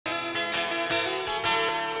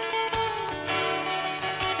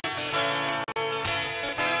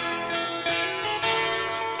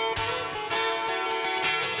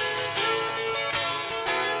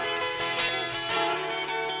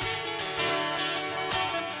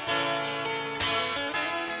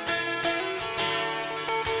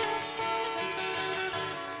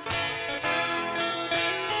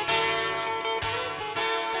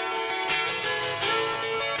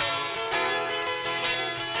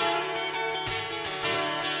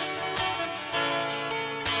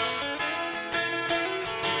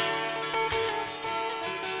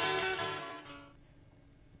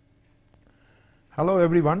Hello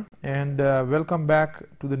everyone, and welcome back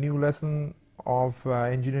to the new lesson of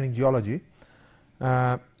engineering geology.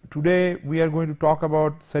 Today we are going to talk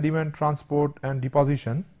about sediment transport and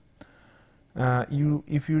deposition.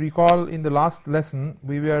 If you recall, in the last lesson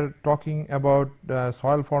we were talking about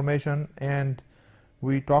soil formation, and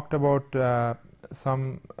we talked about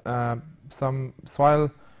some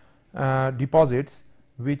soil deposits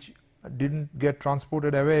which didn't get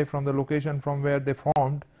transported away from the location from where they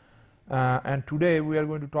formed. And today we are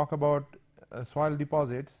going to talk about soil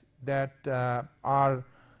deposits that are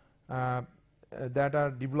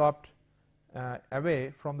developed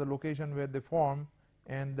away from the location where they form,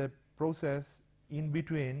 and the process in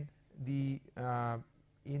between the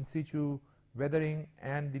in situ weathering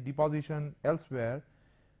and the deposition elsewhere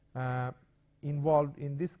involved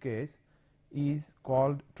in this case is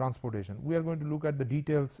called transportation. We are going to look at the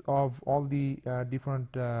details of all the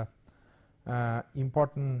different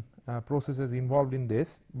important processes involved in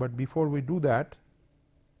this, but before we do that,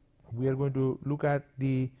 we are going to look at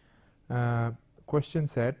the question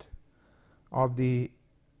set of the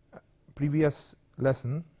previous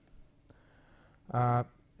lesson.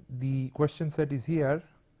 The question set is here.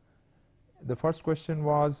 The first question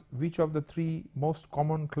was, which of the three most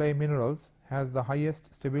common clay minerals has the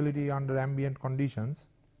highest stability under ambient conditions?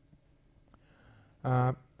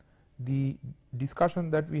 The discussion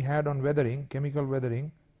that we had on weathering, chemical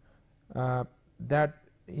weathering, that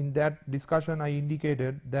in that discussion I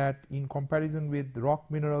indicated that in comparison with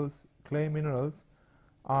rock minerals, clay minerals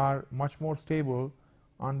are much more stable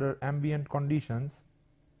under ambient conditions,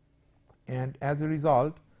 and as a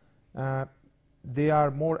result they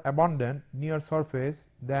are more abundant near surface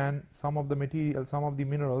than some of the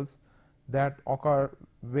minerals that occur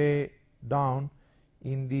way down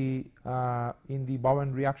in the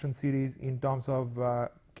Bowen reaction series in terms of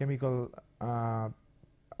chemical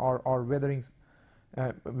or weatherings.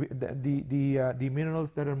 The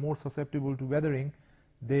minerals that are more susceptible to weathering,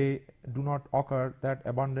 they do not occur that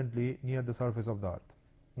abundantly near the surface of the earth.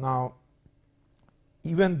 Now,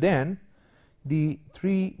 even then, the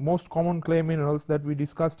three most common clay minerals that we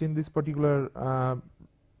discussed in this particular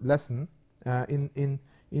lesson, in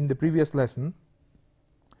the previous lesson,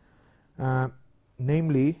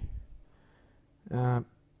 namely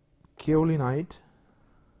kaolinite,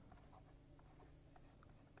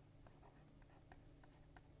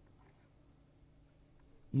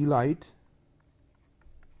 elite,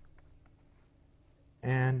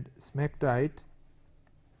 and smectite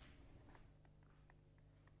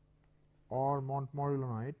or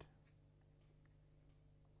montmorillonite,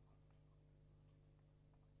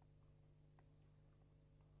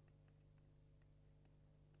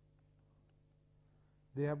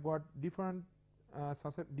 they have got different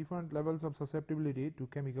levels of susceptibility to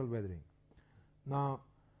chemical weathering. Now,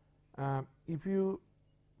 if you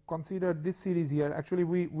consider this series here, actually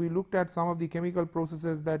we looked at some of the chemical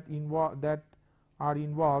processes that are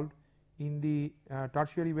involved in the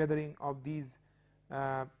tertiary weathering of these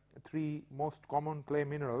three most common clay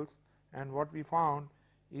minerals, and what we found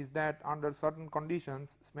is that under certain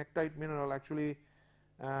conditions smectite mineral actually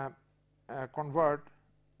convert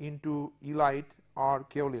into elite or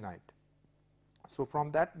kaolinite. So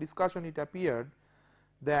from that discussion it appeared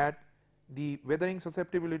that the weathering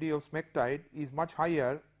susceptibility of smectite is much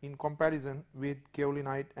higher in comparison with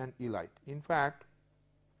kaolinite and elite. In fact,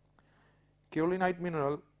 kaolinite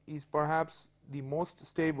mineral is perhaps the most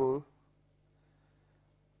stable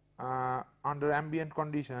under ambient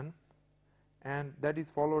condition, and that is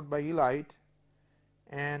followed by elite,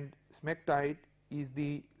 and smectite is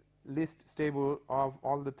the least stable of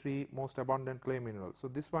all the three most abundant clay minerals. So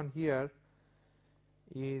this one here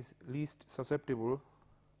is least susceptible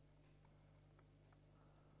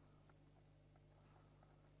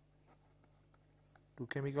to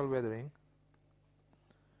chemical weathering,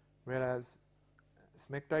 whereas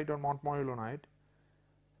smectite or montmorillonite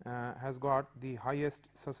has got the highest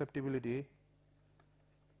susceptibility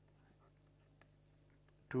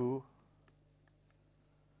to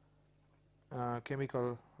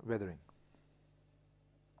chemical weathering.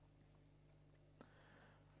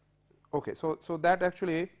 Okay, so that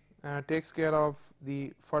actually takes care of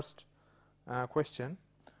the first question.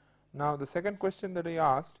 Now the second question that I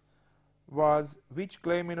asked was, which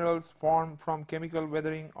clay minerals form from chemical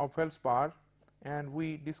weathering of feldspar, and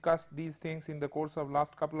we discussed these things in the course of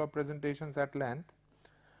last couple of presentations at length,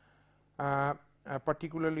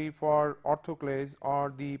 particularly for orthoclays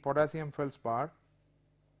or the potassium feldspar.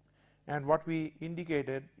 And what we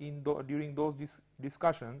indicated during those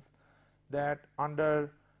discussions, that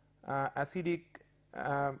under acidic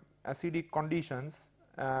conditions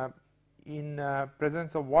in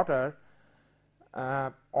presence of water,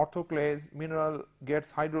 orthoclase mineral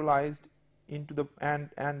gets hydrolyzed into the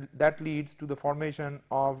and that leads to the formation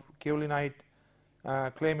of kaolinite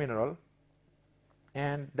clay mineral,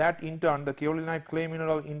 and that in turn, the kaolinite clay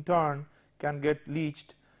mineral in turn can get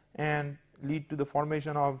leached and lead to the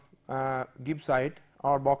formation of gibbsite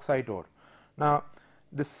or bauxite ore. Now,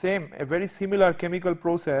 a very similar chemical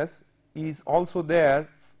process is also there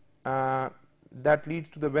that leads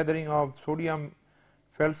to the weathering of sodium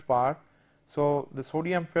feldspar. So, the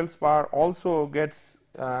sodium feldspar also gets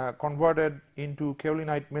converted into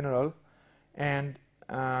kaolinite mineral and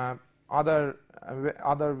other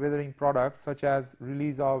weathering products such as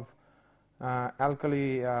release of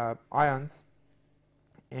alkali ions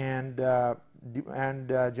and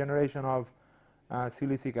generation of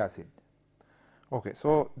silicic acid. Okay,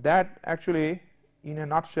 so that actually in a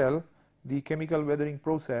nutshell the chemical weathering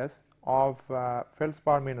process of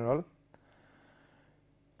feldspar mineral.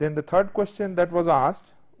 Then the third question that was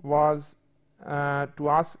asked was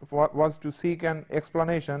to seek an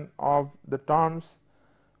explanation of the terms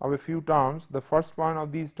of a few terms. The first one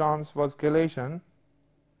of these terms was chelation,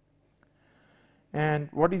 and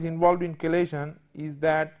what is involved in chelation is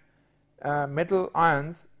that metal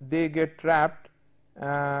ions, they get trapped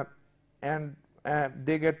and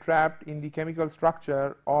they get trapped in the chemical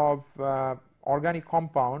structure of organic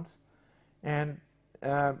compounds, and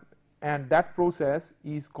that process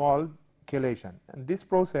is called chelation. And this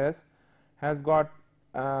process has got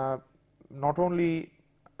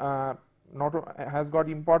has got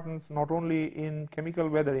importance not only in chemical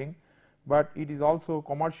weathering, but it is also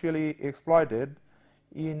commercially exploited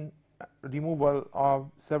in removal of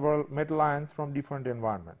several metal ions from different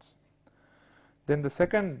environments. Then the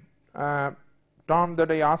second term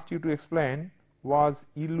that I asked you to explain was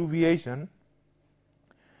eluviation,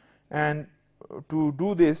 and to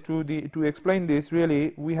do this, to explain this,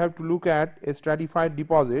 really we have to look at a stratified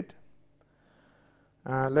deposit.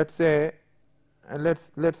 Let's say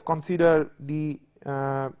let's consider the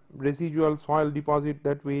residual soil deposit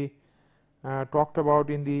that we talked about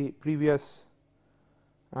in the previous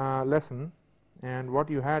lesson, and what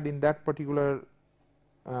you had in that particular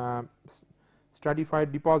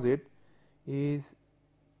stratified deposit is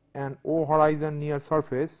an O horizon near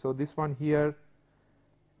surface. So, this one here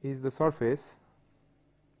is the surface,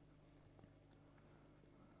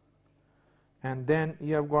 and then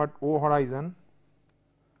you have got O horizon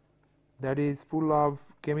that is full of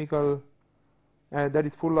chemical that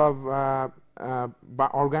is full of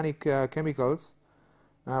organic chemicals,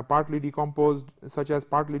 partly decomposed, such as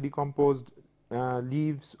partly decomposed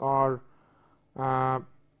leaves or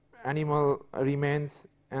animal remains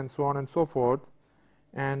and so on and so forth.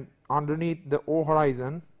 And underneath the O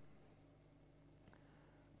horizon,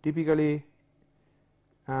 typically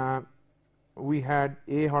we had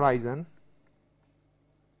A horizon,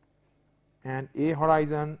 and A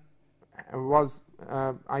horizon was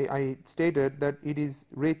I stated that it is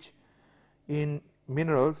rich in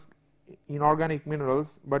minerals, inorganic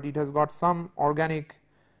minerals, but it has got some organic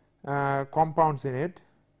compounds in it.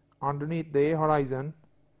 Underneath the A horizon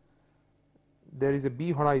there is a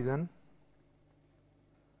B horizon,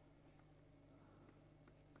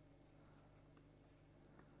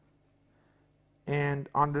 and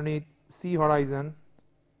underneath C horizon,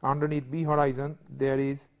 underneath B horizon there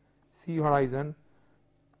is C horizon,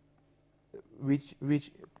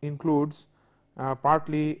 which includes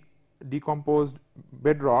partly decomposed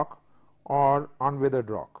bedrock or unweathered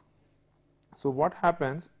rock. So, what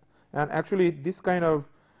happens, and actually this kind of,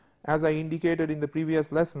 as I indicated in the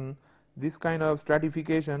previous lesson, this kind of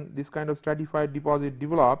stratification, this kind of stratified deposit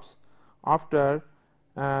develops after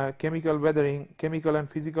chemical weathering, chemical and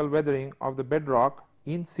physical weathering of the bedrock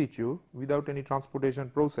in situ without any transportation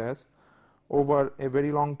process over a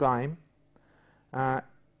very long time.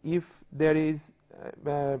 If there is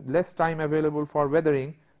less time available for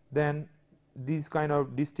weathering, then these kind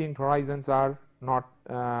of distinct horizons are not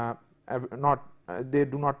they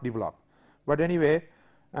do not develop. But anyway,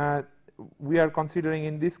 we are considering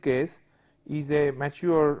in this case is a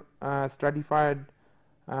mature stratified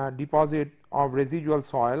deposit of residual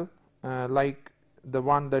soil like the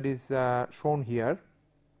one that is shown here.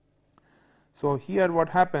 So, here what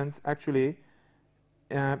happens actually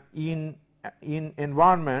in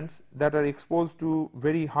environments that are exposed to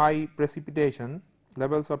very high precipitation,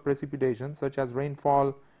 levels of precipitation such as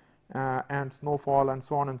rainfall and snowfall and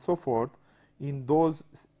so on and so forth, in those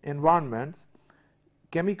environments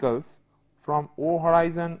chemicals from O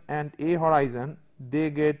horizon and A horizon, they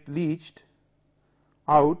get leached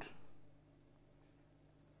out,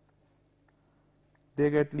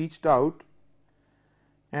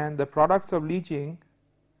 and the products of leaching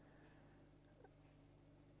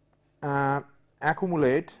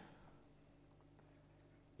accumulate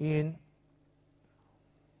in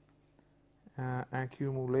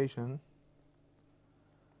accumulation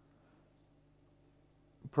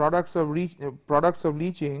products of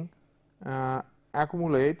leaching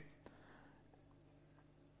accumulate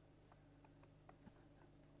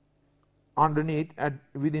underneath at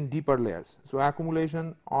within deeper layers. So,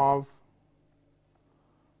 accumulation of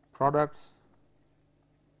products,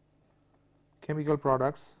 chemical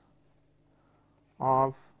products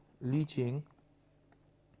of leaching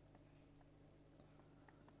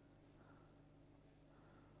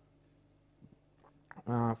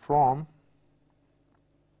from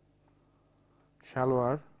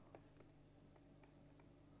shallower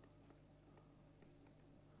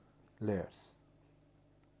layers,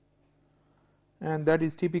 and that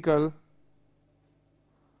is typical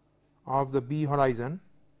of the B horizon,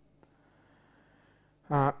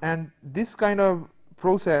 and this kind of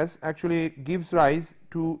process actually gives rise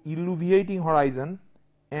to illuviating horizon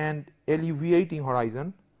and alluviating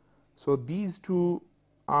horizon. So, these two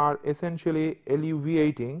are essentially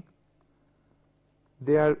alluviating,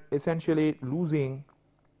 they are essentially losing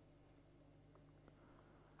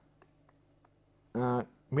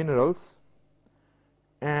minerals,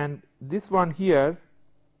 and this one here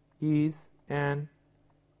is an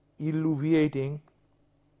illuviating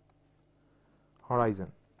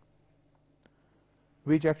horizon,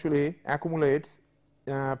 which actually accumulates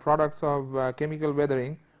products of chemical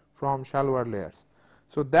weathering from shallower layers.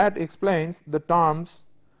 So, that explains the terms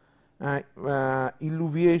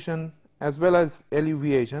illuviation as well as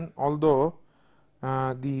alluviation, although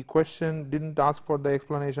the question did not ask for the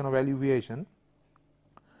explanation of alluviation.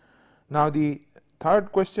 Now, the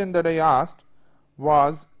third question that I asked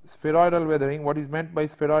was spheroidal weathering. What is meant by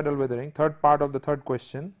spheroidal weathering? Third part of the third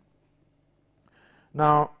question.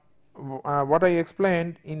 Now, what I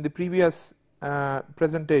explained in the previous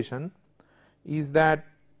presentation is that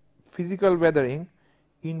physical weathering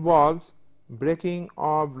involves breaking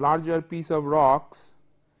of larger piece of rocks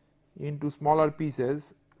into smaller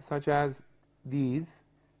pieces such as these,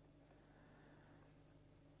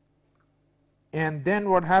 and then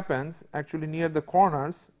what happens actually near the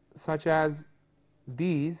corners such as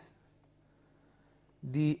these,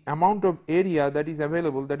 the amount of area that is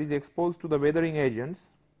available, that is exposed to the weathering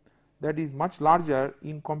agents, that is much larger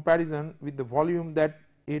in comparison with the volume that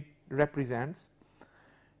it represents.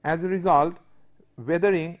 As a result,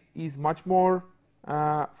 weathering is much more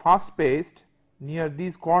fast paced near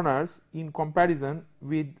these corners in comparison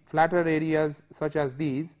with flatter areas such as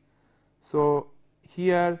these. So,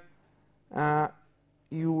 here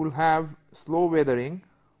you will have slow weathering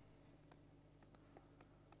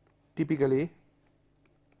typically,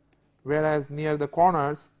 whereas near the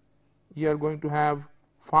corners you are going to have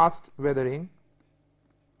fast weathering,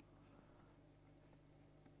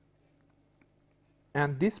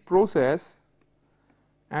 and this process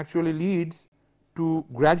actually leads to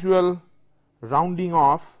gradual rounding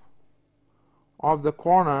off of the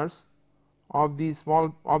corners of these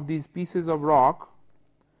pieces of rock,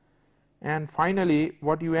 and finally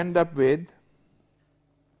what you end up with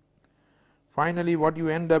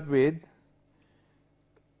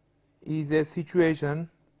is a situation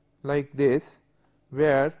like this,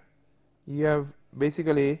 where you have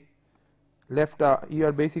basically left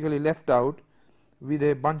out with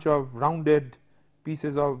a bunch of rounded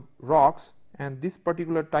pieces of rocks, and this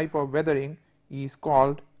particular type of weathering is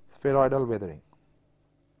called spheroidal weathering.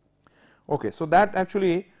 Okay, so that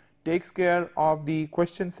actually takes care of the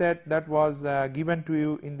question set that was given to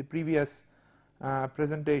you in the previous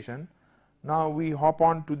presentation. Now, we hop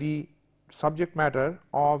on to the subject matter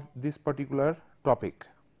of this particular topic.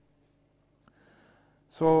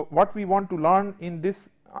 So, what we want to learn in this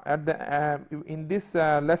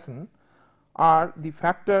lesson are the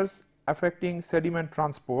factors affecting sediment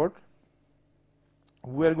transport.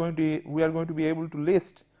 We are going to be able to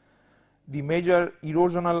list the major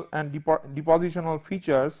erosional and depositional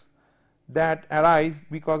features that arise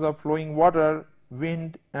because of flowing water,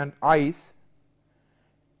 wind and ice,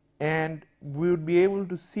 and we would be able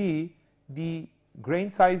to see the grain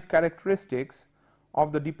size characteristics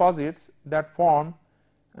of the deposits that form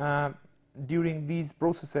during these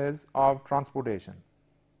processes of transportation.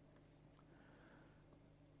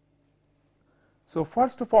 So,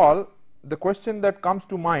 first of all, the question that comes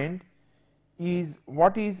to mind is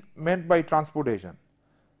what is meant by transportation.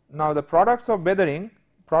 Now, the products of weathering,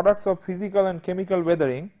 products of physical and chemical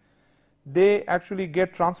weathering, they actually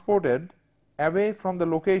get transported away from the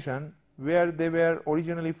location where they were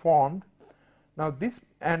originally formed. Now, this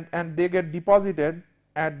and they get deposited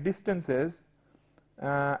at distances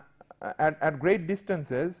at great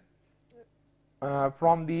distances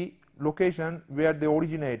from the location where they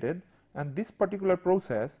originated, and this particular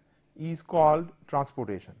process is called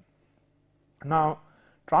transportation. Now,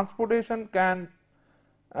 transportation can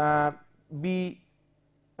be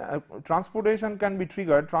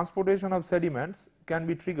triggered, transportation of sediments can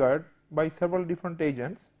be triggered by several different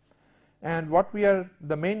agents, and what we are,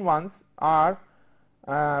 the main ones are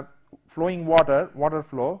flowing water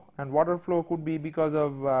flow, and water flow could be because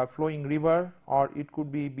of flowing river, or it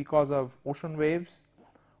could be because of ocean waves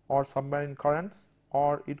or submarine currents,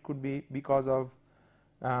 or it could be because of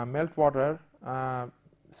meltwater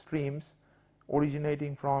streams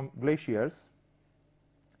originating from glaciers,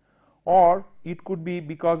 or it could be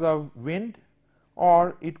because of wind,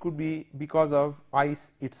 or it could be because of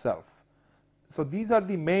ice itself. So, these are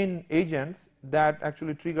the main agents that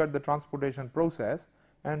actually trigger the transportation process,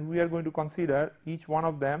 and we are going to consider each one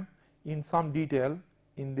of them in some detail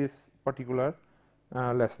in this particular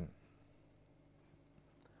lesson.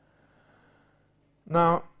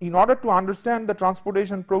 Now, in order to understand the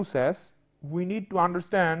transportation process, we need to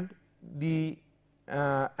understand the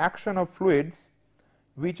action of fluids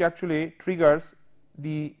which actually triggers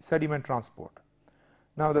the sediment transport.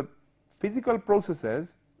 Now, the physical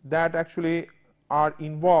processes that actually are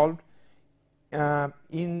involved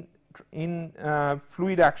in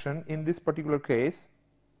fluid action in this particular case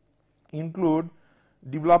include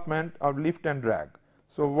development of lift and drag.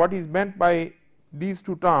 So, what is meant by these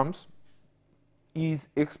two terms is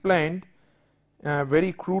explained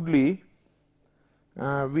very crudely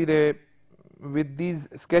with these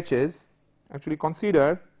sketches. Actually,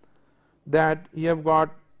 consider that you have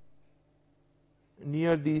got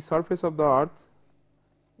near the surface of the earth,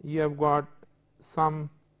 you have got some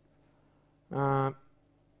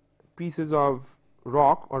pieces of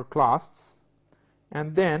rock or clasts,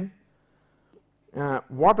 and then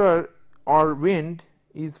water or wind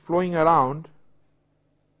is flowing around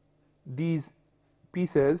these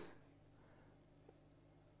pieces,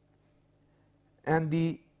 and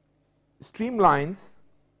the streamlines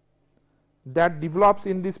that develops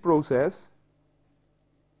in this process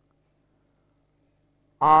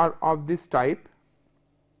are of this type,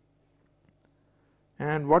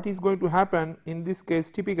 and what is going to happen in this case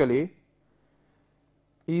typically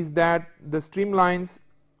is that the streamlines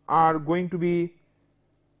are going to be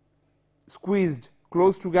squeezed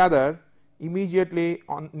close together immediately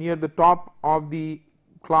on near the top of the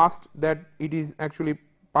clast that it is actually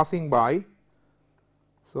passing by.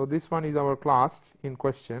 So, this one is our clast in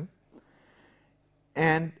question,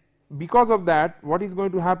 and because of that, what is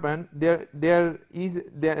going to happen, there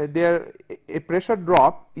a pressure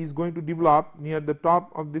drop is going to develop near the top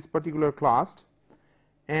of this particular clast,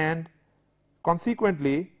 and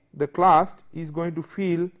consequently the clast is going to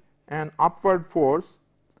feel an upward force,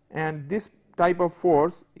 and this type of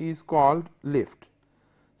force is called lift.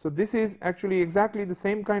 So, this is actually exactly the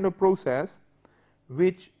same kind of process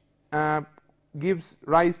which gives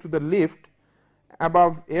rise to the lift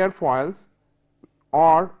above airfoils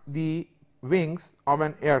or the wings of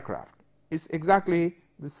an aircraft. It is exactly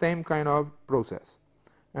the same kind of process,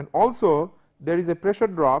 and also there is a pressure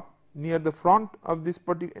drop near the front of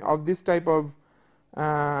this type of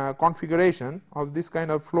configuration of this kind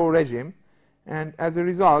of flow regime, and as a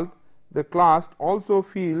result the clast also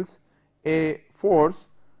feels a force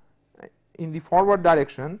in the forward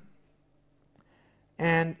direction,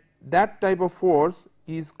 and that type of force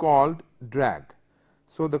is called drag.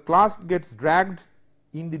 So, the clast gets dragged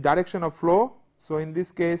in the direction of flow. So, in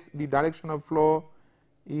this case the direction of flow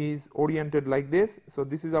is oriented like this. So,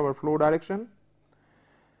 this is our flow direction.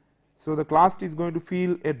 So, the clast is going to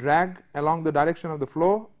feel a drag along the direction of the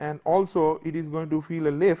flow, and also it is going to feel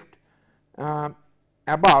a lift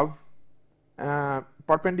above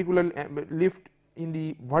perpendicular lift in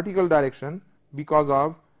the vertical direction because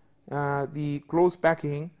of the close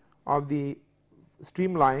packing of the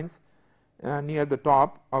streamlines near the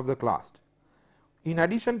top of the clast. In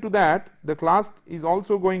addition to that, the clast is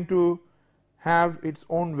also going to have its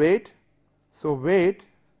own weight. So, weight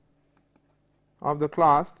of the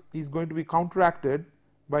clast is going to be counteracted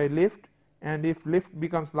by lift, and if lift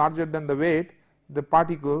becomes larger than the weight, the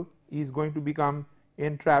particle is going to become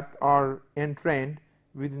entrapped or entrained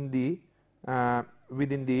within the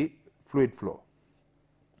fluid flow.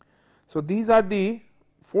 So, these are the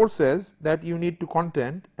forces that you need to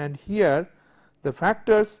contend, and here the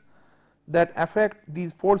factors that affect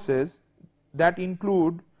these forces that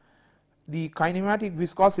include the kinematic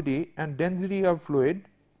viscosity and density of fluid.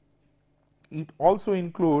 It also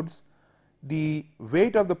includes the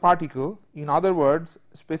weight of the particle, in other words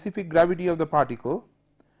specific gravity of the particle,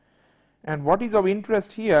 and what is of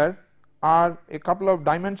interest here are a couple of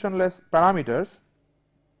dimensionless parameters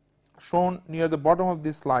shown near the bottom of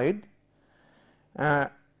this slide.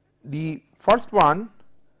 The first one,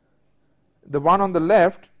 the one on the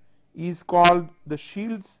left, is called the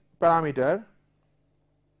Shields parameter,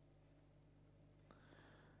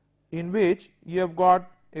 in which you have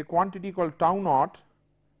got a quantity called tau naught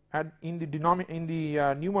in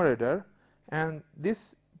the numerator, and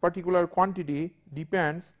this particular quantity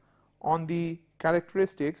depends on the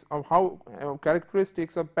characteristics of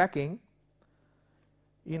characteristics of packing.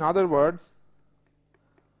 In other words,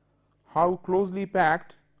 how closely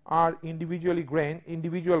packed are individual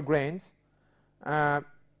grains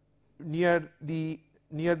near the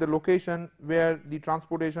location where the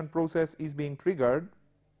transportation process is being triggered.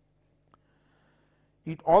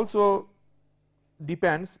 It also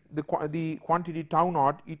depends, the quantity tau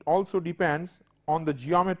naught, it also depends on the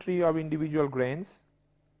geometry of individual grains,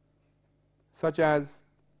 such as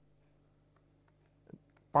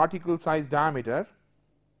particle size diameter.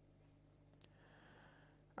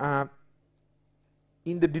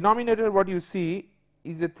 In the denominator, what you see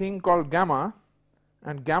is a thing called gamma,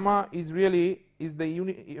 and gamma is really the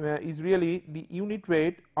unit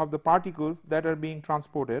weight of the particles that are being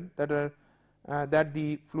transported, that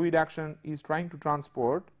the fluid action is trying to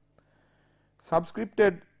transport.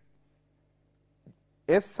 Subscripted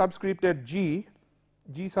S subscripted G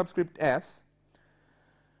subscript S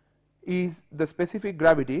is the specific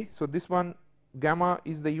gravity. So, this one gamma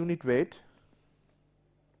is the unit weight,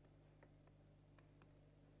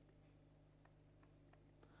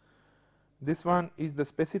 this one is the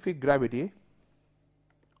specific gravity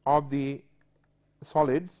of the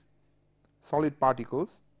solid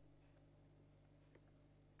particles,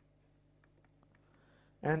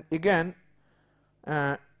 and again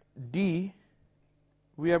D,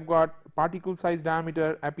 we have got particle size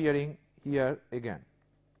diameter appearing here again.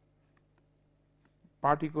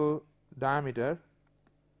 Particle diameter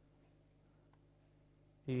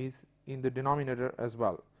is in the denominator as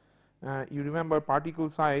well. You remember particle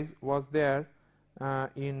size was there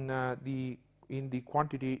in the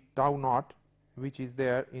quantity tau naught, which is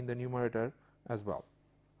there in the numerator as well.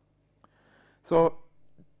 So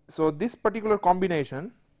this particular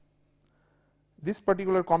combination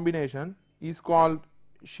is called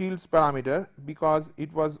Shields parameter, because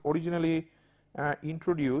it was originally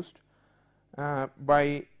introduced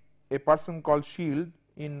by a person called Shield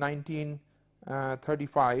in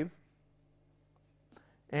 1935,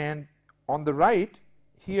 and on the right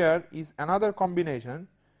here is another combination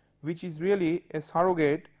which is really a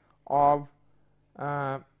surrogate of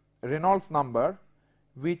Reynolds number,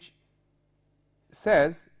 which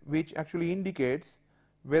actually indicates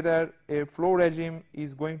whether a flow regime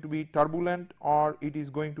is going to be turbulent or it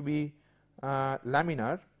is going to be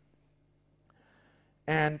laminar,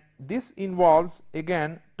 and this involves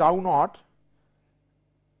again tau naught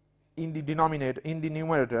in the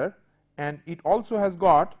numerator, and it also has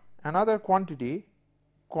got another quantity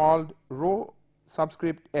called rho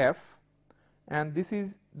subscript f, and this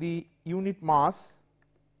is the unit mass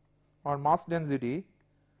or mass density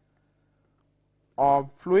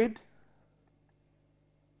of fluid.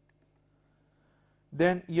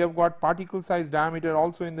 Then you have got particle size diameter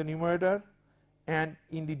also in the numerator, and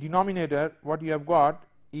in the denominator what you have got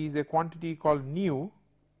is a quantity called nu,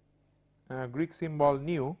 Greek symbol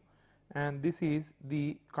nu, and this is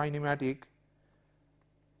the kinematic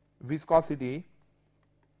viscosity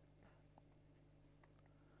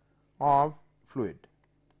of fluid.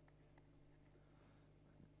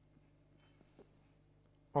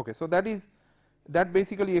 Okay, so that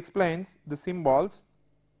basically explains the symbols.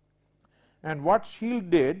 And what Shield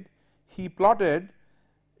did, he plotted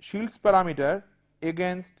Shield's parameter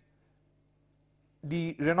against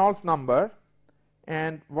the Reynolds number,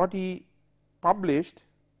 and what he published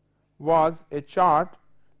was a chart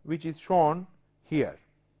which is shown here.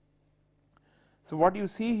 So, what you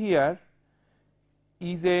see here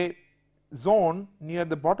is a zone near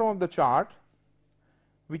the bottom of the chart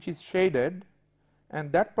which is shaded,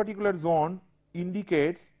 and that particular zone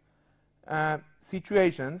indicates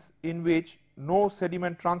situations in which no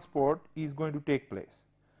sediment transport is going to take place.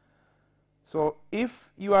 So, if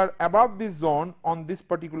you are above this zone on this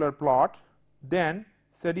particular plot, then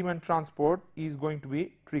sediment transport is going to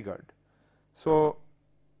be triggered. So,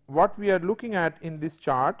 what we are looking at in this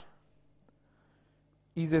chart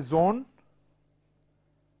is a zone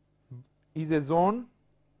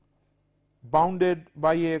bounded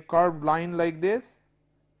by a curved line like this,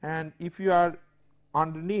 and if you are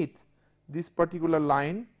underneath this particular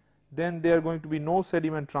line, then there are going to be no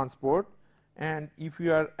sediment transport, and if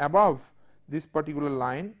you are above this particular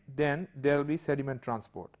line, then there will be sediment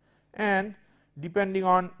transport. and depending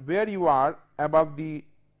on where you are above the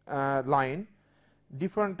line,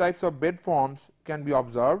 different types of bed forms can be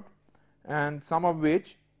observed, and some of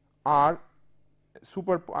which are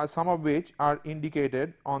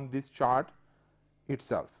indicated on this chart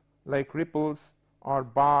itself, like ripples or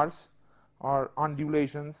bars or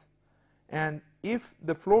undulations. And if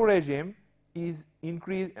the flow regime is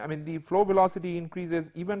the flow velocity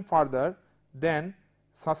increases even further, then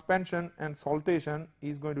suspension and saltation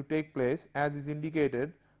is going to take place, as is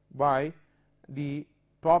indicated by the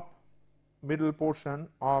top middle portion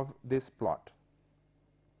of this plot.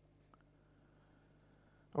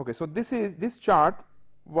 Okay, so this chart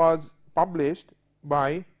was published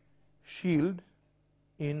by Shield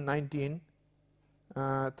in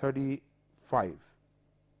 1935.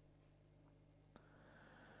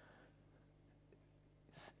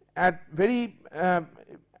 At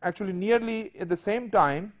actually nearly at the same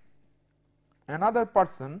time, another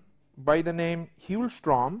person by the name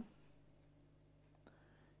Hjulström,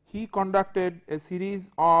 he conducted a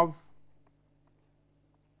series of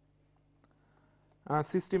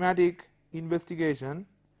systematic investigation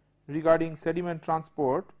regarding sediment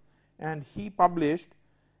transport, and he published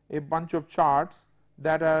a bunch of charts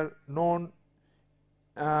that are known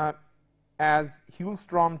as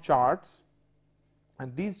Hjulström charts,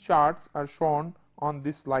 and these charts are shown on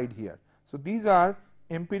this slide here. So, these are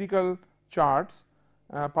empirical charts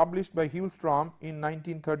published by Hjulström in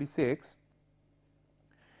 1936,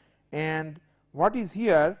 and what is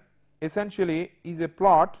here essentially is a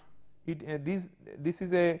plot. This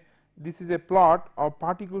is a plot of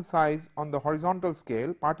particle size on the horizontal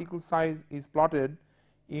scale. Particle size is plotted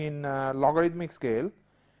in logarithmic scale,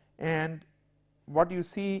 and what you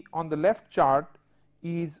see on the left chart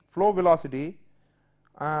is flow velocity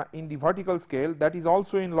in the vertical scale, that is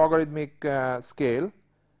also in logarithmic scale,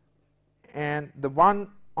 and the one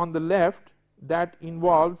on the left that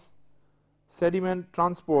involves sediment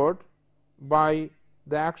transport by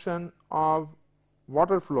the action of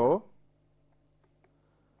water flow,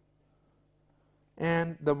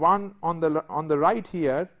 and the one on the right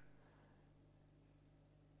here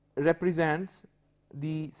represents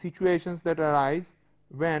the situations that arise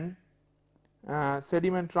when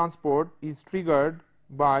sediment transport is triggered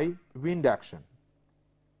by wind action.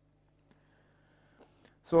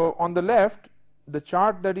 So, on the left, the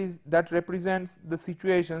chart that represents the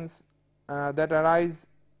situations that arise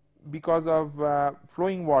because of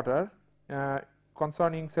flowing water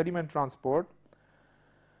concerning sediment transport.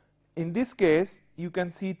 In this case, you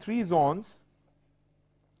can see three zones.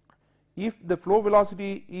 If the flow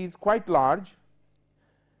velocity is quite large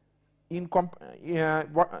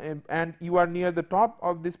and you are near the top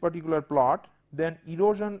of this particular plot, then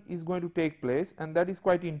erosion is going to take place, and that is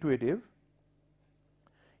quite intuitive.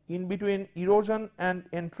 In between erosion and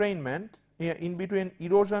entrainment, in between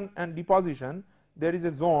erosion and deposition, there is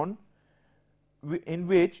a zone in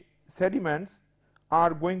which sediments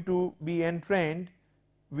are going to be entrained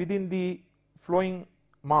within the flowing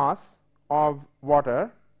mass of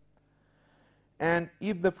water, and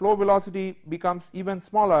if the flow velocity becomes even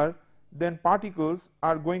smaller, then particles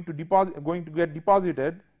are going to get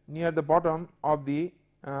deposited near the bottom of the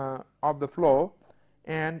flow,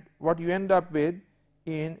 and what you end up with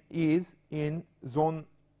is in zone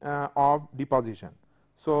of deposition.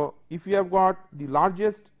 So, if you have got the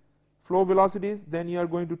largest flow velocities, then you are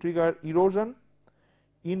going to trigger erosion.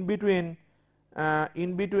 In between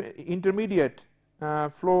intermediate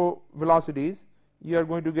flow velocities, you are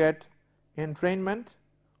going to get entrainment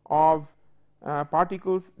of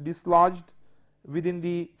particles dislodged within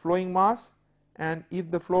the flowing mass, and if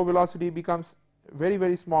the flow velocity becomes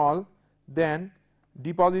very small, then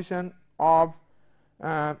deposition of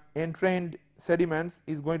entrained sediments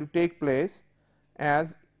is going to take place,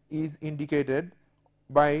 as is indicated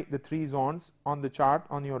by the three zones on the chart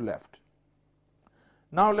on your left.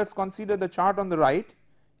 Now, let us consider the chart on the right.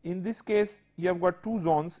 In this case, you have got two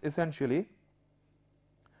zones essentially.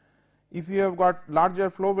 If you have got larger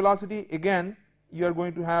flow velocity, again you are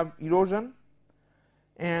going to have erosion,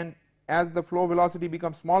 and as the flow velocity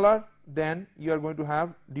becomes smaller, then you are going to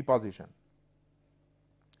have deposition.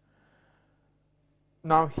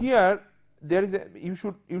 Now, here there is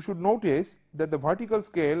you should notice that the vertical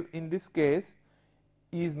scale in this case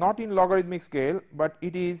is not in logarithmic scale, but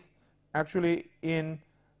it is actually in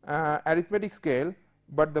arithmetic scale,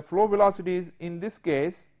 but the flow velocities in this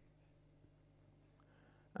case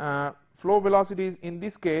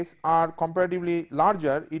are comparatively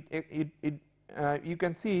larger. You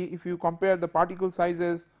can see, if you compare the particle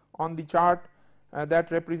sizes on the chart that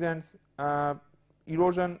represents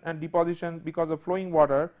erosion and deposition because of flowing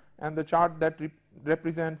water, and the chart that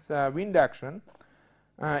represents wind action.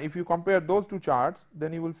 If you compare those two charts,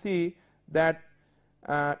 then you will see that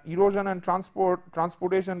erosion and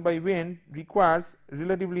transportation by wind requires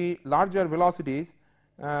relatively larger velocities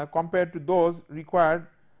compared to those required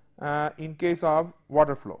in case of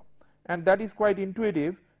water flow, and that is quite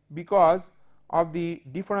intuitive because of the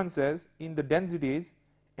differences in the densities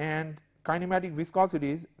and kinematic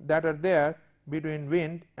viscosities that are there between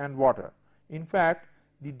wind and water. In fact,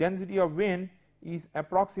 the density of wind is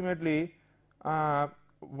approximately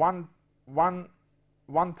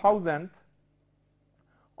 1/1000th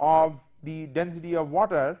of the density of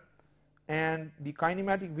water, and the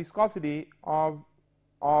kinematic viscosity of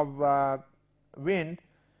wind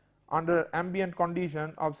under ambient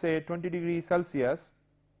condition of say 20 degrees Celsius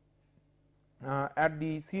at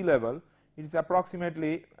the sea level, it is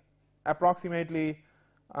approximately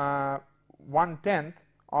 1/10th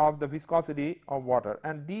of the viscosity of water,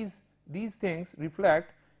 and these things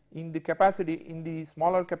reflect in the capacity, in the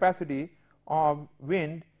smaller capacity of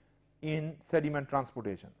wind in sediment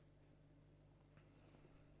transportation.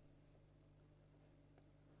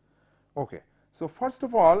 Okay. So, first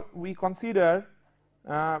of all, we consider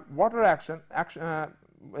water action,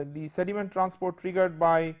 the sediment transport triggered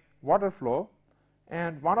by water flow,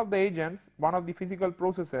 and one of the agents, one of the physical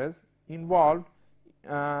processes involved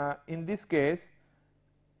in this case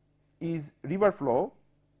is river flow.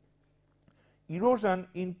 Erosional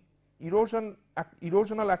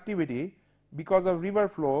activity because of river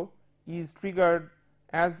flow is triggered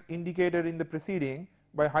as indicated in the preceding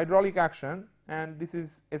by hydraulic action, and this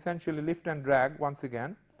is essentially lift and drag once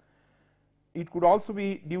again. It could also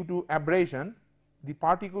be due to abrasion. The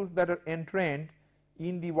particles that are entrained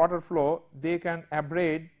in the water flow, they can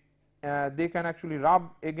abrade, they can actually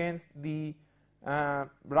rub against the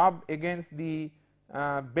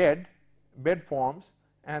bed forms,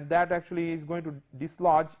 and that actually is going to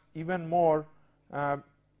dislodge even more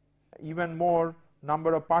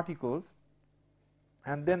number of particles.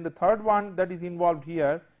 And then the third one that is involved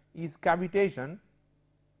here is cavitation,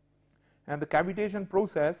 and the cavitation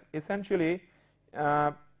process essentially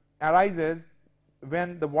arises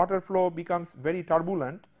when the water flow becomes very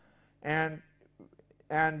turbulent, and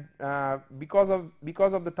because of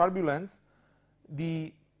the turbulence,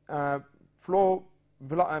 the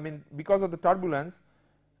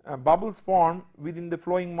bubbles form within the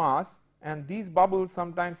flowing mass, and these bubbles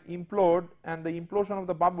sometimes implode, and the implosion of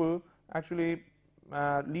the bubble actually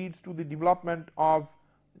leads to the development of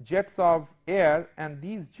jets of air, and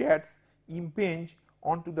these jets impinge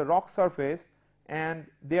onto the rock surface, and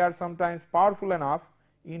they are sometimes powerful enough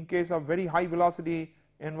in case of very high velocity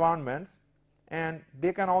environments, and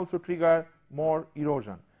they can also trigger more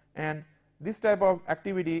erosion, and this type of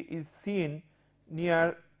activity is seen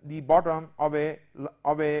near the bottom of a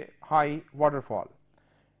high waterfall.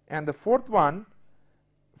 And the fourth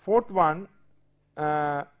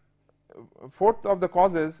of the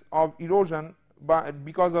causes of erosion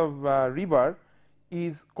because of river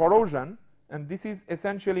is corrosion, and this is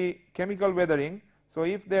essentially chemical weathering. So,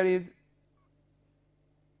 if there is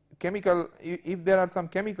if there are some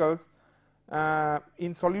chemicals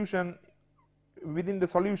in solution, within the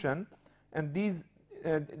solution, and these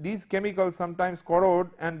chemicals sometimes corrode,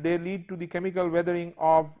 and they lead to the chemical weathering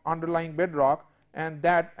of underlying bedrock, and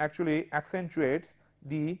that actually accentuates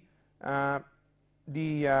the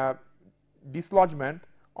dislodgement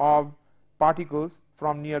of particles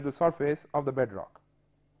from near the surface of the bedrock.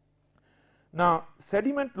 Now,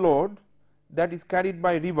 sediment load that is carried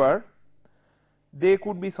by river, they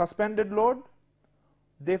could be suspended load,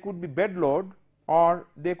 they could be bed load, or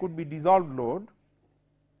they could be dissolved load.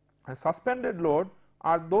 And suspended load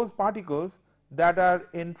are those particles that are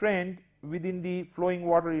entrained within the flowing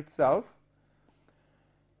water itself.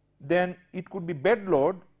 Then it could be bed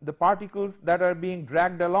load, the particles that are being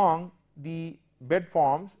dragged along the bed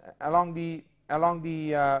forms, along the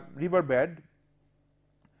river bed,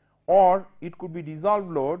 or it could be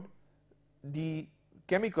dissolved load, the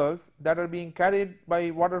chemicals that are being carried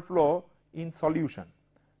by water flow in solution.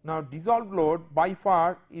 Now, dissolved load by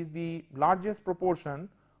far is the largest proportion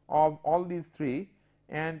of all these three,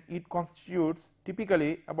 and it constitutes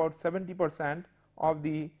typically about 70% of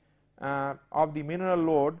the mineral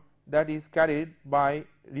load that is carried by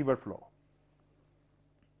river flow.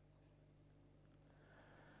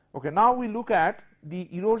 Okay, now we look at the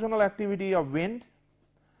erosional activity of wind.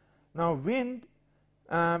 Now, wind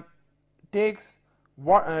takes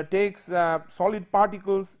solid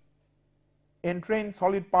particles, entrain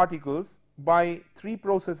solid particles by three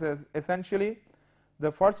processes essentially.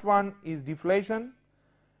 The first one is deflation.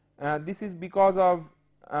 This is because of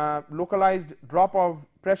localized drop of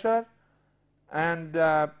pressure and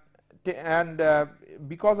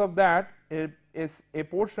because of that a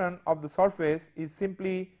portion of the surface is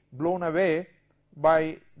simply blown away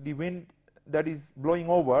by the wind that is blowing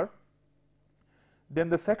over. Then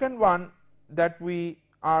the second one that we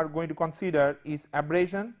are going to consider is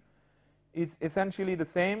abrasion. It's essentially the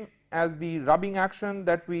same as the rubbing action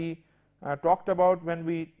that we talked about when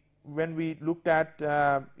we looked at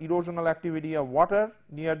erosional activity of water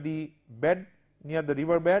near the bed, near the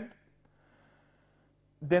river bed.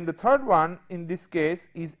 Then the third one in this case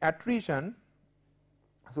is attrition.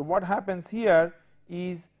 So what happens here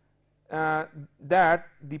is that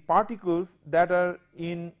the particles that are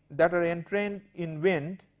entrained in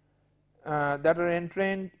wind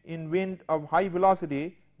of high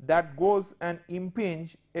velocity, that goes and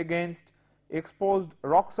impinge against exposed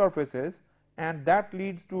rock surfaces, and that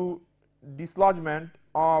leads to dislodgement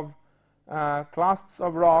of clasts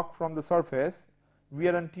of rock from the surface,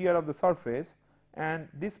 wear and tear of the surface, and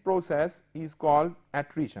this process is called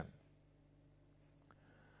attrition.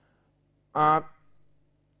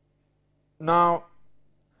 Now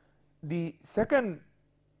the second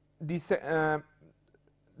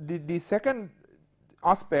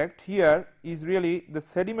aspect here is really the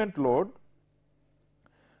sediment load.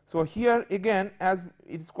 So here again, as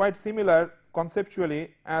it is quite similar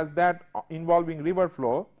conceptually as that involving river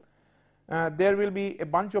flow, there will be a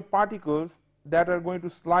bunch of particles that are going to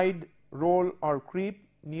slide, roll or creep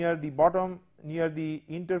near the bottom, near the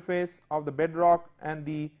interface of the bedrock and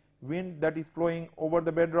the wind that is flowing over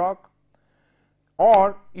the bedrock,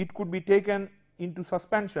 or it could be taken into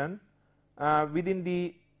suspension within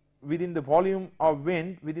the volume of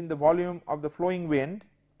wind, within the volume of the flowing wind,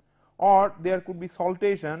 or there could be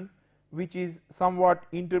saltation, which is somewhat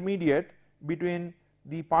intermediate between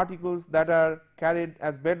the particles that are carried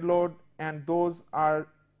as bed load and those are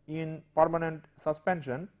in permanent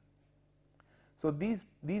suspension. So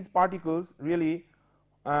these particles really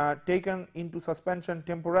taken into suspension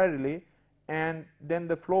temporarily, and then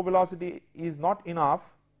the flow velocity is not enough,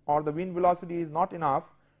 or the wind velocity is not enough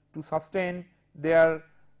to sustain their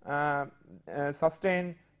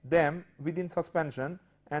sustain them within suspension,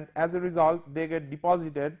 and as a result they get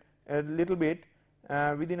deposited a little bit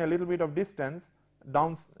within a little bit of distance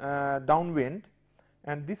downwind,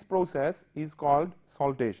 and this process is called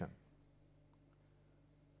saltation.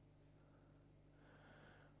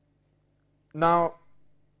 Now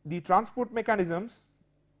the transport mechanisms,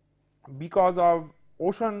 because of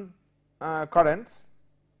ocean currents,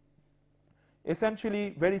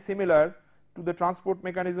 essentially very similar to the transport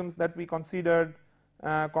mechanisms that we considered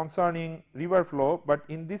concerning river flow, but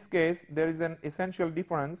in this case there is an essential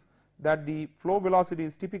difference, that the flow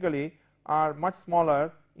velocities typically are much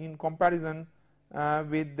smaller in comparison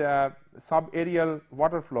with subaerial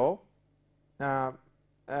water flow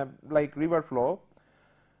like river flow.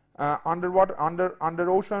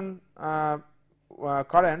 Under ocean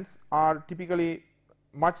currents are typically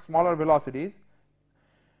much smaller velocities,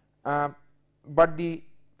 but the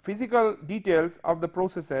physical details of the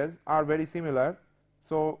processes are very similar.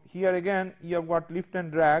 So here again you have got lift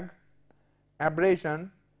and drag,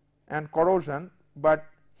 abrasion and corrosion, but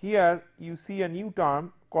here you see a new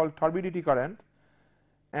term called turbidity current,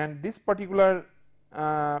 and this particular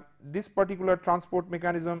transport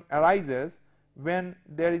mechanism arises when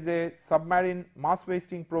there is a submarine mass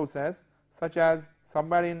wasting process, such as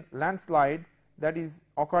submarine landslide, that is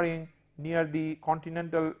occurring near the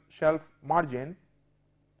continental shelf margin.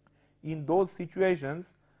 In those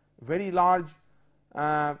situations, very large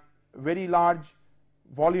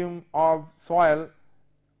volume of soil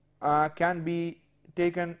can be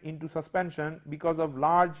taken into suspension because of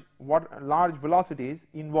large velocities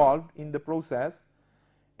involved in the process,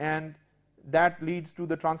 and that leads to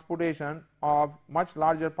the transportation of much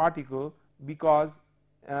larger particle because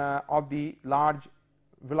of the large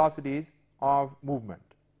velocities of movement.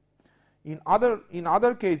 In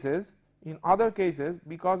other cases,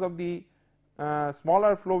 because of the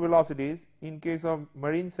smaller flow velocities, in case of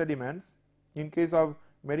marine sediments, in case of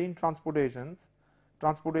marine transportation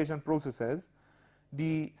processes,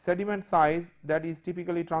 the sediment size that is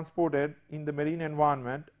typically transported in the marine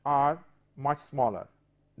environment are much smaller.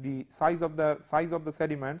 The size of the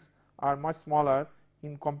sediments are much smaller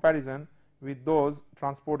in comparison with those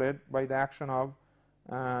transported by the action of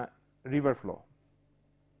river flow.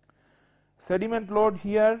 Sediment load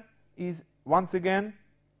here is once again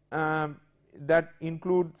that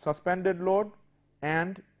include suspended load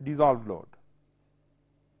and dissolved load.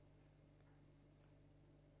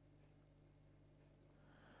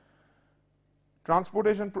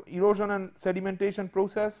 Transportation, erosion and sedimentation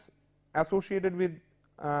process associated with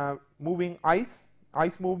moving ice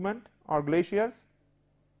movement or glaciers.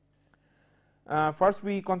 First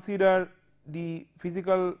we consider the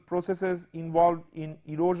physical processes involved in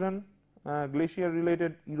erosion, glacier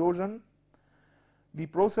related erosion. The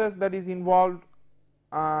process that is involved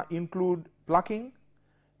include plucking,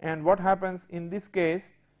 and what happens in this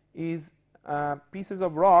case is pieces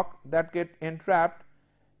of rock that get entrapped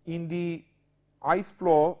in the ice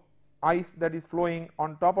that is flowing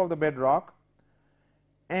on top of the bedrock,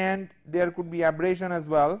 and there could be abrasion as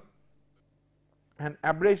well. And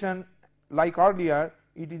abrasion, like earlier,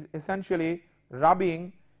 it is essentially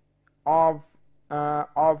rubbing of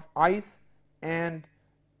ice and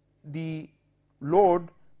the load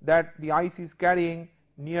that the ice is carrying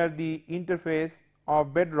near the interface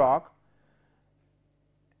of bedrock,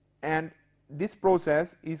 and this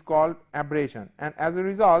process is called abrasion. And as a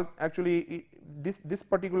result, actually this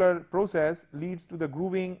particular process leads to the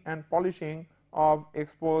grooving and polishing of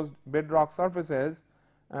exposed bedrock surfaces,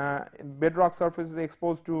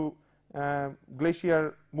 exposed to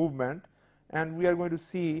glacier movement, and we are going to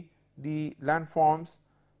see the landforms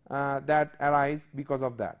that arise because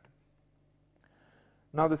of that.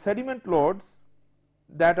 Now the sediment loads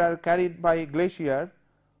that are carried by glacier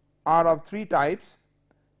are of three types.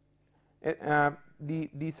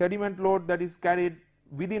 The sediment load that is carried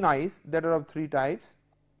within ice, that are of three types: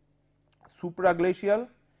 supraglacial,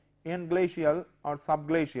 englacial or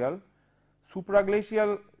subglacial.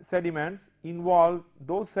 Supraglacial sediments involve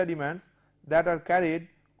those sediments that are carried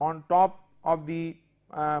on top of the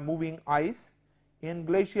moving ice.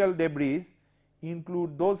 Englacial debris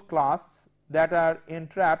include those clasts that are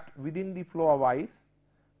entrapped within the flow of ice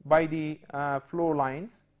by the flow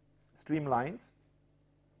lines, stream lines.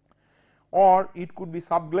 Or it could be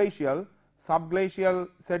subglacial. Subglacial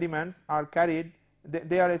sediments are carried,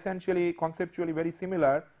 they are essentially conceptually very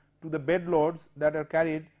similar to the bed loads that are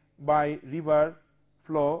carried by river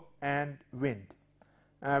flow and wind,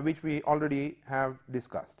 which we already have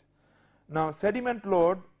discussed. Now sediment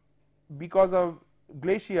load, because of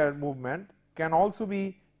glacier movement, can also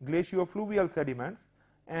be glaciofluvial sediments,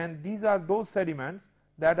 and these are those sediments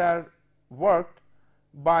that are worked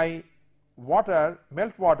by water,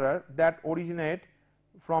 meltwater, that originate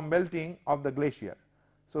from melting of the glacier.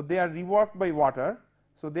 So they are reworked by water.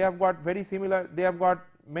 So they have got very similar, they have got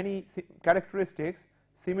many characteristics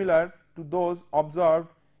similar to those observed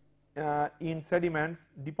in sediments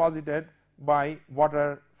deposited by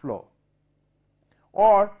water flow.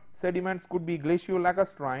 Or sediments could be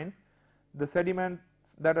glaciolacustrine, the sediments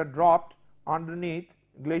that are dropped underneath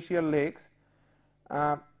glacial lakes.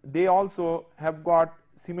 They also have got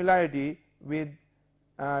similarity with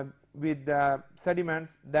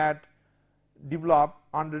sediments that develop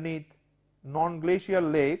underneath non-glacial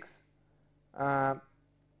lakes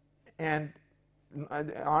and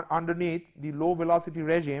underneath the low velocity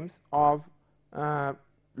regimes of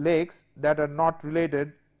lakes that are not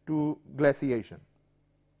related to glaciation.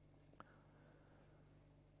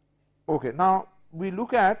 Okay, now we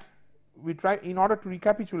try, in order to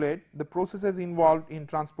recapitulate the processes involved in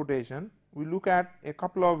transportation, we look at a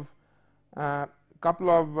couple of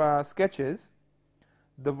sketches.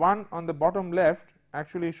 The one on the bottom left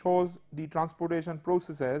actually shows the transportation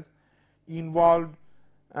processes involved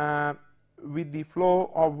with the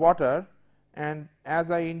flow of water, and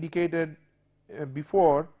as I indicated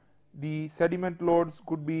before, the sediment loads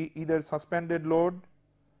could be either suspended load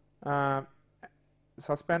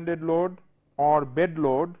or bed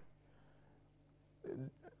load,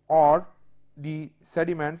 or the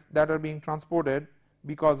sediments that are being transported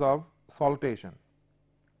because of saltation.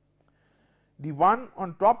 The one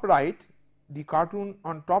on top right, the cartoon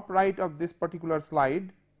on top right of this particular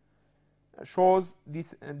slide, shows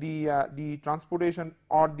this the transportation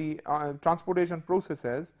or the transportation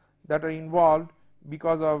processes that are involved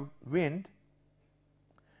because of wind,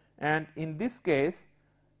 and in this case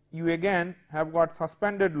you again have got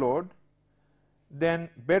suspended load, then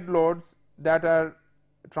bed loads that are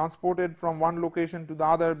transported from one location to the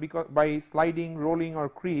other because by sliding, rolling or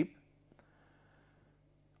creep,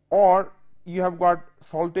 or you have got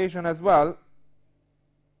saltation as well,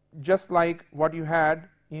 just like what you had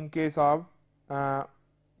in case of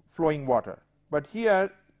flowing water. But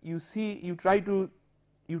here you see, you try to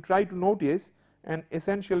notice an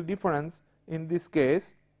essential difference in this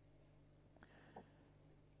case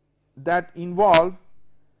that involve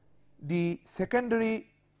the secondary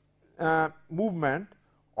movement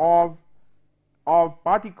of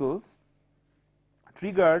particles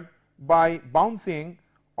triggered by bouncing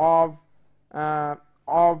of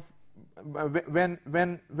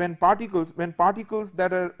when particles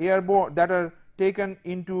that are airborne, that are taken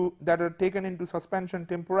into suspension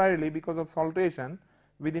temporarily because of saltation,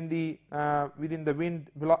 within the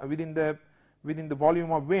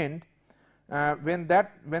volume of wind, when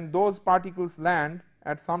those particles land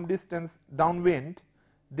at some distance downwind,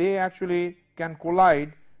 they actually can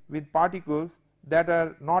collide with particles that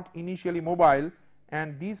are not initially mobile,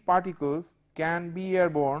 and these particles can be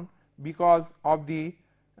airborne because of the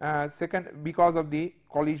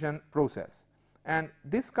collision process. And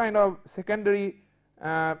this kind of secondary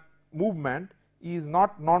movement is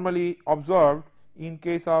not normally observed in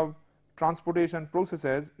case of transportation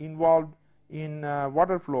processes involved in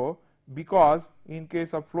water flow, because in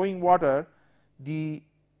case of flowing water, the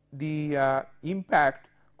impact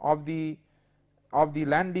of the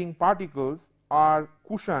landing particles are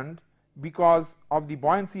cushioned because of the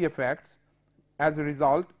buoyancy effects as a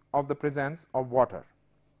result of the presence of water.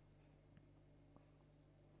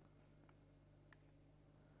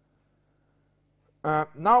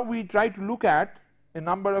 Now we try to look at a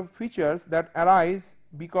number of features that arise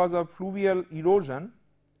because of fluvial erosion.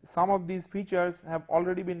 Some of these features have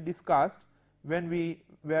already been discussed when we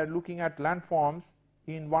were looking at landforms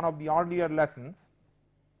in one of the earlier lessons.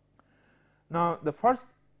 Now the first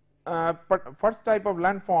type of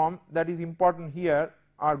landform that is important here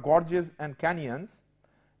are gorges and canyons,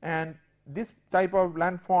 and this type of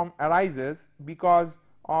landform arises because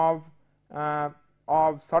of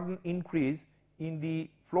sudden increase in the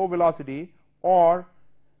flow velocity or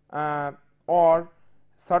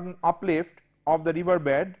sudden uplift of the river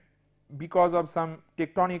bed because of some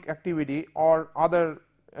tectonic activity or other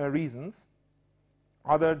reasons,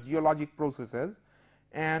 other geologic processes,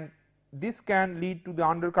 and this can lead to the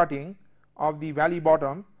undercutting of the valley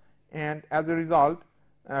bottom, and as a result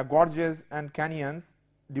gorges and canyons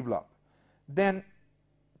develop. Then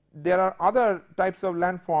there are other types of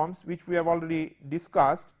landforms which we have already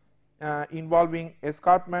discussed, involving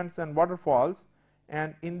escarpments and waterfalls,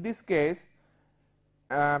 and in this case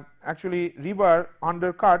actually river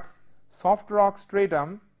undercuts soft rock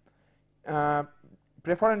stratum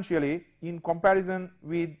preferentially in comparison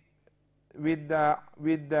with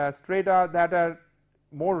the strata that are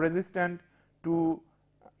more resistant to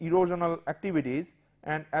erosional activities,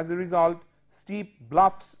 and as a result steep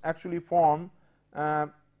bluffs actually form,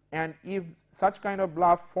 and if such kind of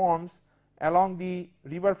bluff forms along the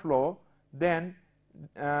river flow, then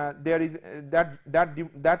there is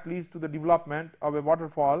that leads to the development of a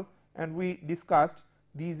waterfall, and we discussed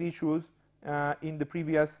these issues in the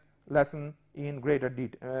previous lesson in greater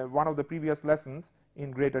detail, one of the previous lessons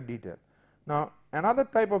in greater detail. Now another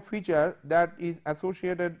type of feature that is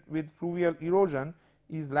associated with fluvial erosion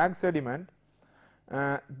is lag sediment.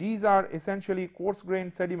 These are essentially coarse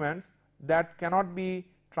grained sediments that cannot be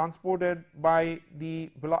transported by the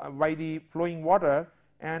flowing water,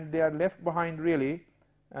 and they are left behind really,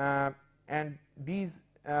 and this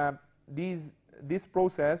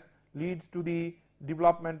process leads to the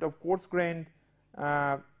development of coarse grained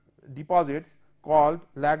deposits called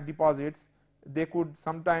lag deposits. They could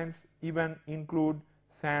sometimes even include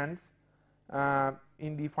sands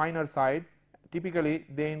in the finer side. Typically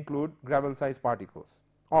they include gravel size particles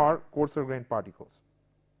or coarser grained particles,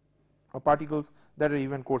 or particles that are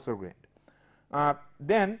even coarser grained.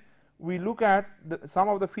 Then we look at some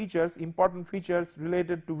of the features, important features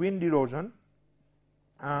related to wind erosion.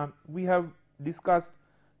 We have discussed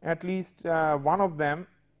at least one of them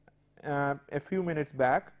a few minutes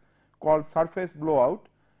back, called surface blowout,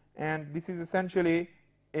 and this is essentially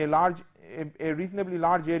a reasonably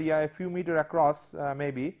large area, a few meter across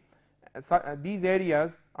maybe. These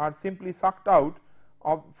areas are simply sucked out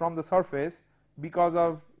from the surface because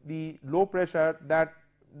of the low pressure that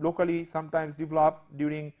locally sometimes develop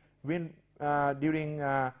during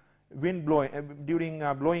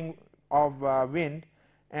blowing of wind,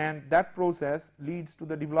 and that process leads to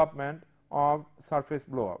the development of surface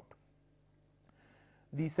blowout.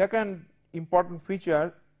 The second important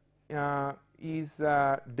feature is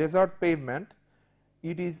desert pavement.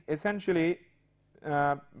 It is essentially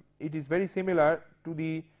it is very similar to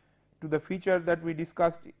the feature that we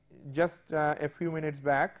discussed just a few minutes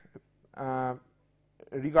back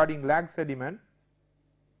regarding lag sediment,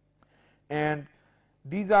 and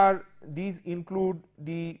these include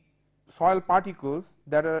the soil particles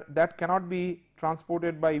that cannot be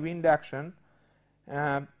transported by wind action.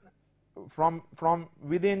 From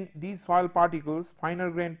within these soil particles,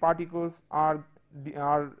 finer grained particles are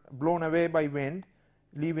blown away by wind,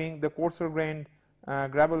 leaving the coarser grained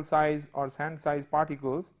gravel size or sand size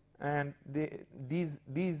particles, and these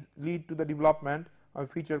lead to the development of a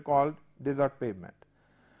feature called desert pavement.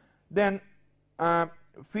 Then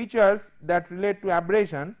features that relate to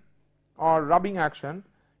abrasion or rubbing action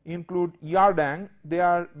include yardang. They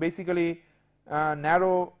are basically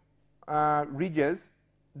narrow ridges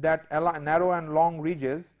that narrow and long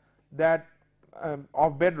ridges that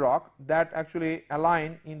of bedrock that actually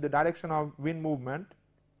align in the direction of wind movement.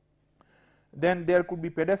 Then there could be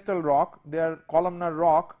pedestal rock, there columnar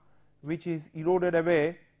rock which is eroded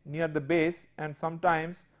away near the base, and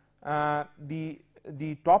sometimes the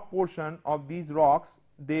top portion of these rocks,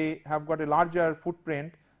 they have got a larger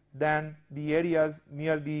footprint than the areas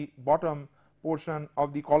near the bottom portion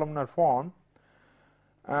of the columnar form.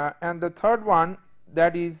 And the third one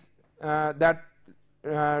that is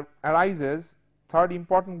arises, third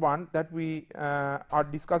important one that we are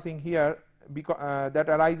discussing here, that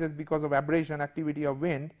arises because of abrasion activity of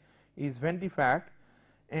wind, is ventifact.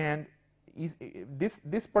 And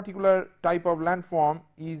this particular type of landform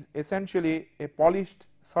is essentially a polished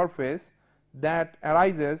surface that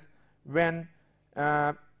arises when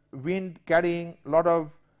wind carrying lot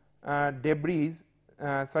of debris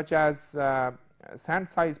such as sand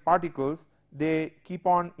sized particles, they keep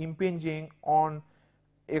on impinging on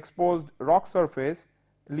exposed rock surface,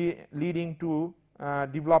 leading to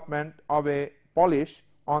development of a polish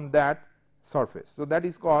on that surface. So that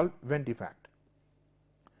is called ventifact.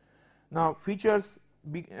 Now features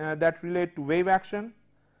that relate to wave action.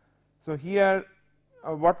 So here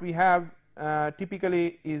what we have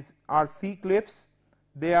typically are sea cliffs.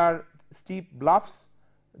 They are steep bluffs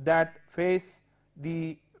that face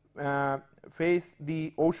the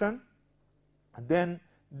ocean. Then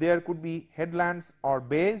there could be headlands or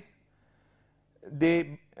bays.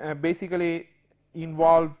 They basically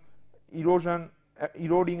involve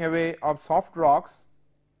eroding away of soft rocks,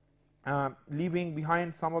 leaving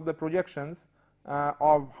behind some of the projections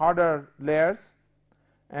of harder layers,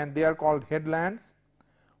 and they are called headlands.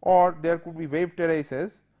 Or there could be wave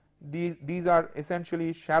terraces. These are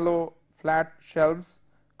essentially shallow flat shelves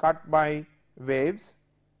cut by waves.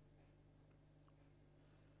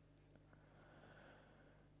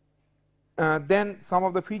 Then some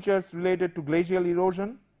of the features related to glacial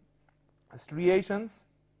erosion, striations,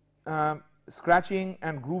 scratching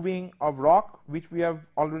and grooving of rock, which we have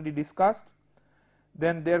already discussed.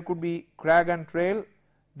 Then there could be crag and trail.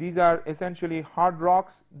 These are essentially hard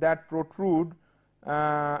rocks that protrude,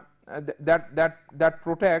 that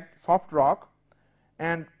protect soft rock.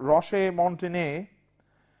 And rocher montagne,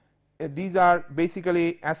 these are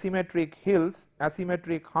basically asymmetric hills,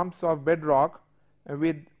 asymmetric humps of bedrock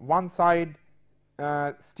with one side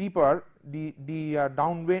steeper, the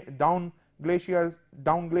down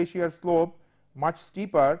glacier slope much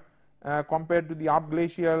steeper compared to the up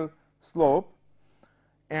glacial slope,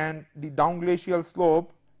 and the down glacial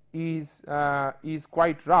slope is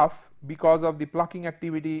quite rough because of the plucking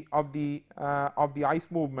activity of the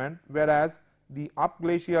ice movement, whereas the up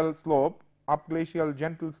glacial slope, up glacial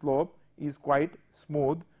gentle slope, is quite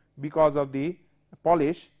smooth because of the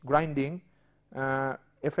polish grinding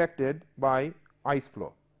affected by ice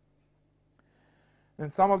flow.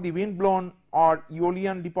 And some of the wind blown or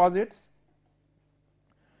aeolian deposits,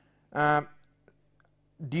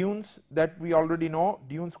 dunes that we already know.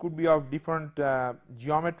 Dunes could be of different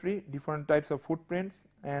geometry, different types of footprints,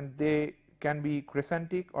 and they can be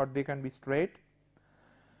crescentic or they can be straight.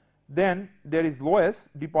 Then there is loess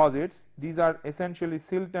deposits. These are essentially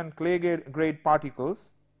silt and clay grade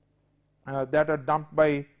particles that are dumped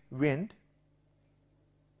by wind.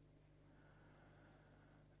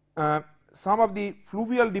 Some of the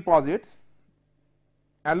fluvial deposits,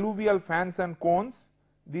 alluvial fans and cones.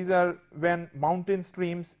 These are when mountain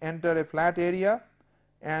streams enter a flat area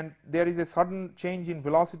and there is a sudden change in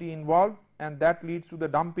velocity involved, and that leads to the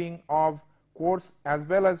dumping of coarse as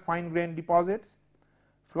well as fine grained deposits.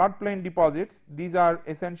 Floodplain deposits, these are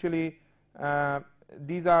essentially overbank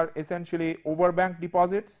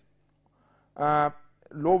deposits,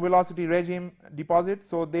 low velocity regime deposits.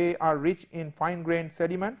 So they are rich in fine grained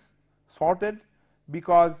sediments, sorted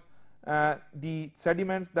because the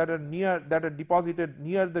sediments that are deposited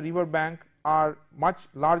near the river bank are much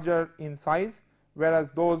larger in size,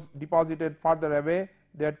 whereas those deposited farther away,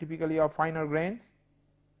 they are typically of finer grains.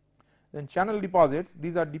 Then channel deposits,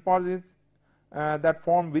 these are deposits that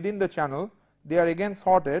form within the channel. They are again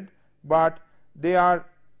sorted, but they are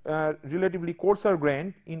relatively coarser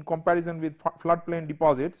grained in comparison with floodplain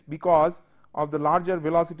deposits because of the larger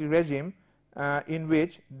velocity regime in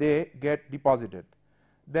which they get deposited.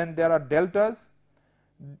 Then there are deltas.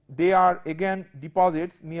 They are again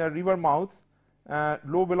deposits near river mouths,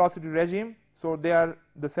 low velocity regime. So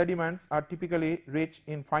the sediments are typically rich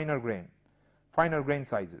in finer grain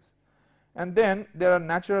sizes. And then there are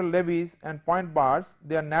natural levees and point bars.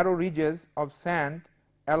 They are narrow ridges of sand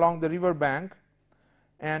along the river bank,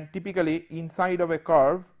 and typically inside of a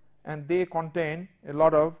curve, and they contain a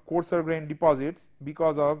lot of coarser grain deposits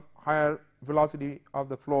because of higher velocity of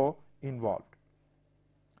the flow involved.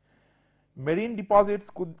 Marine deposits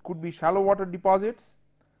could be shallow water deposits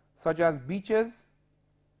such as beaches,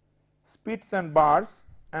 spits and bars,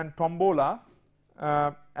 and tombola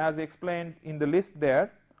as explained in the list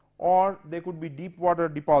there, or they could be deep water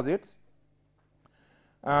deposits.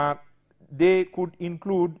 They could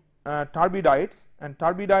include turbidites, and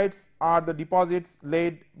turbidites are the deposits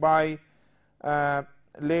laid by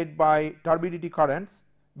turbidity currents.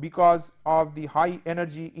 Because of the high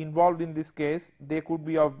energy involved in this case, they could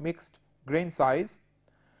be of mixed grain size.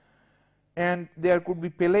 And there could be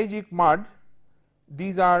pelagic mud.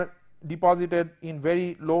 These are deposited in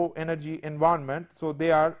very low energy environment, so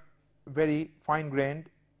they are very fine grained,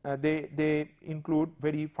 they include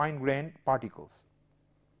very fine grained particles.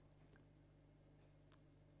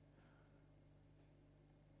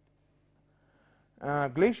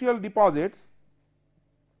 Glacial deposits,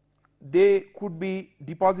 they could be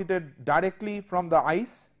deposited directly from the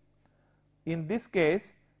ice. In this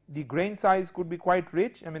case, the grain size could be quite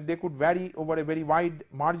rich. I mean, they could vary over a very wide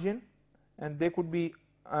margin, and they could be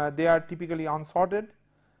they are typically unsorted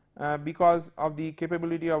because of the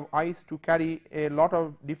capability of ice to carry a lot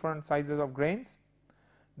of different sizes of grains.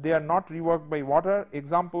 They are not reworked by water.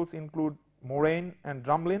 Examples include moraine and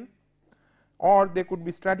drumlin, or they could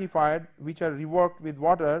be stratified, which are reworked with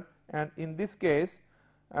water, and in this case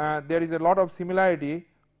there is a lot of similarity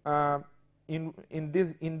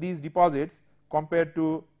in these deposits compared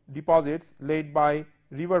to deposits laid by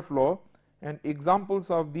river flow, and examples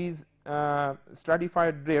of these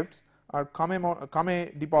stratified drifts are kame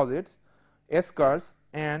deposits, eskers,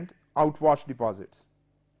 and outwash deposits.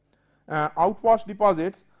 Outwash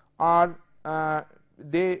deposits are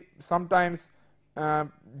they sometimes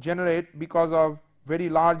generate because of very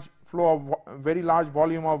large flow of very large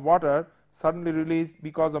volume of water suddenly released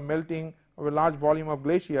because of melting of a large volume of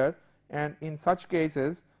glacier, and in such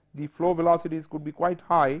cases the flow velocities could be quite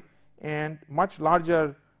high and much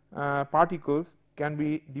larger particles can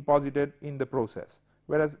be deposited in the process,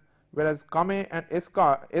 whereas kame and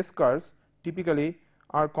eskers typically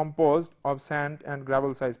are composed of sand and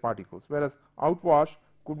gravel size particles, whereas outwash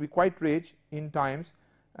could be quite rich in times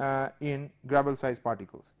in gravel size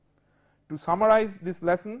particles. To summarize this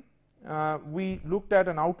lesson, we looked at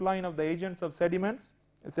an outline of the agents of sediments,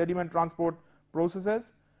 sediment transport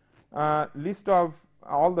processes, list of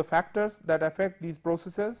all the factors that affect these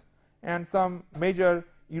processes, and some major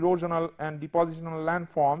erosional and depositional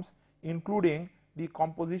landforms, including the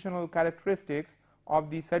compositional characteristics of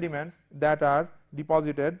the sediments that are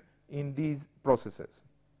deposited in these processes.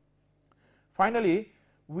 Finally,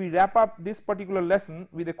 we wrap up this particular lesson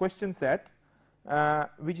with a question set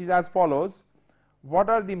which is as follows: what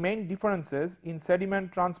are the main differences in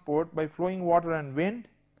sediment transport by flowing water and wind?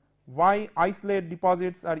 Why ice-laid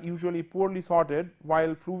deposits are usually poorly sorted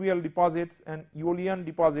while fluvial deposits and aeolian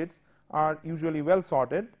deposits are usually well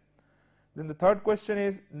sorted? Then the third question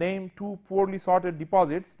is: name two poorly sorted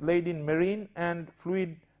deposits laid in marine and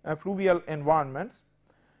fluvial environments.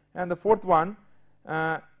 And the fourth one,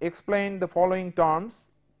 explain the following terms: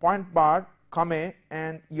 point bar, kame,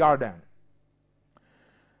 and yardan.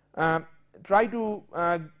 Try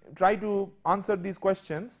to answer these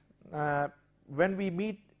questions. When we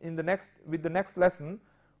meet in the next lesson,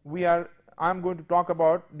 I am going to talk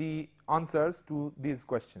about the answers to these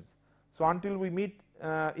questions. So until we meet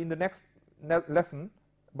in the next lesson,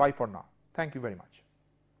 bye for now. Thank you very much.